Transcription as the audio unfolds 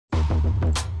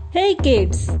Hey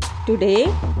kids,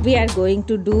 today we are going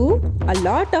to do a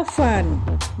lot of fun.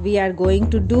 We are going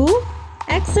to do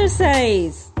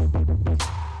exercise.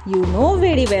 You know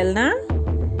very well, na?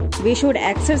 We should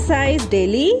exercise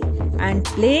daily and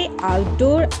play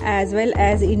outdoor as well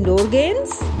as indoor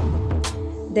games.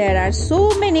 There are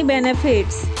so many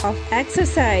benefits of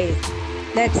exercise.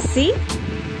 Let's see.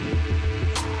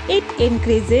 It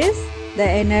increases the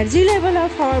energy level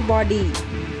of our body.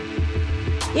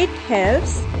 It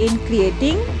helps in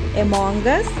creating among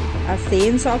us a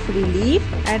sense of relief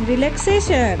and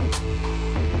relaxation.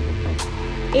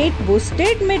 It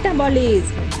boosted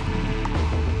metabolism.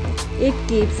 It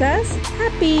keeps us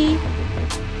happy.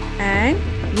 And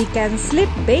we can sleep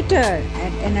better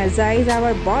and energize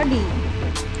our body.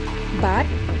 But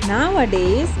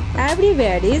nowadays,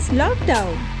 everywhere is locked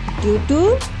down due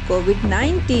to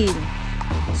COVID-19.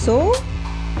 So,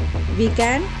 we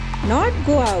can not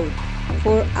go out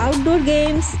for outdoor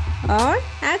games or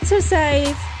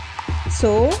exercise.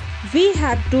 So, we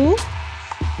have to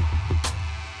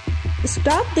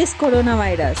stop this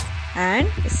coronavirus and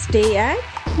stay at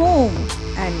home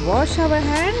and wash our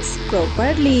hands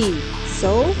properly.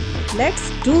 So, let's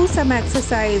do some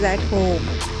exercise at home.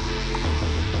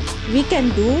 We can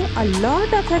do a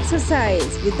lot of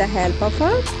exercise with the help of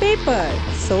a paper.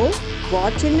 So,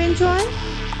 watch and enjoy.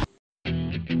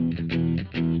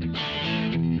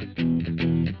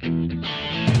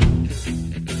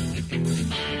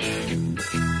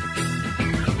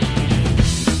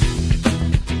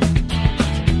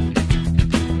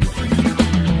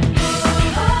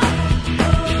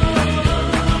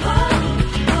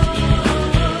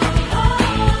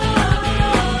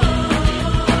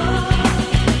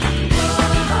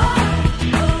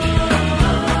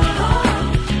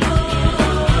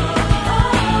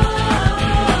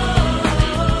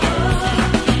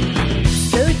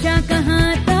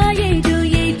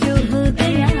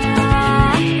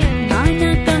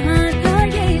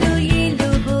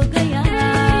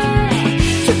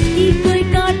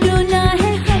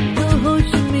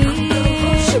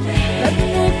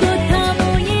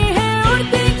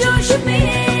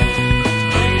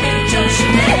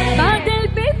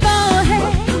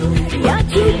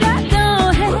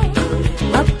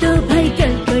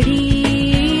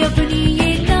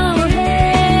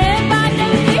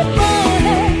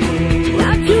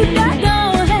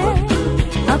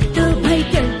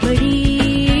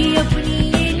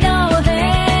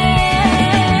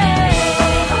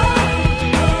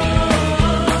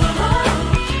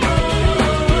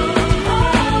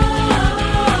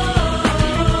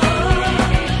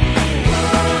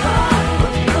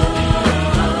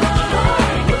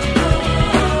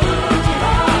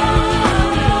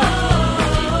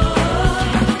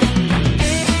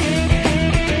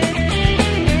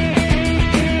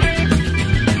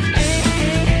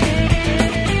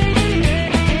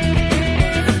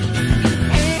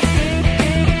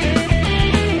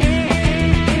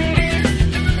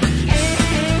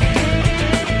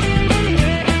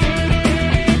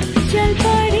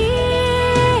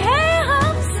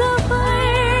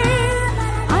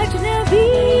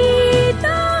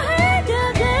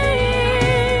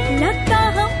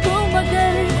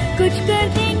 कुछ कर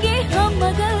देंगे हम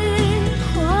मगर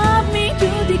ख्वाब में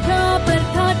जो दिखा पर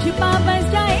था छिपा बस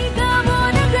जाएगा वो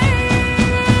नजर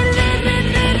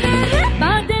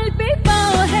बादल पे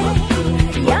पाँव है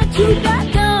या छूटा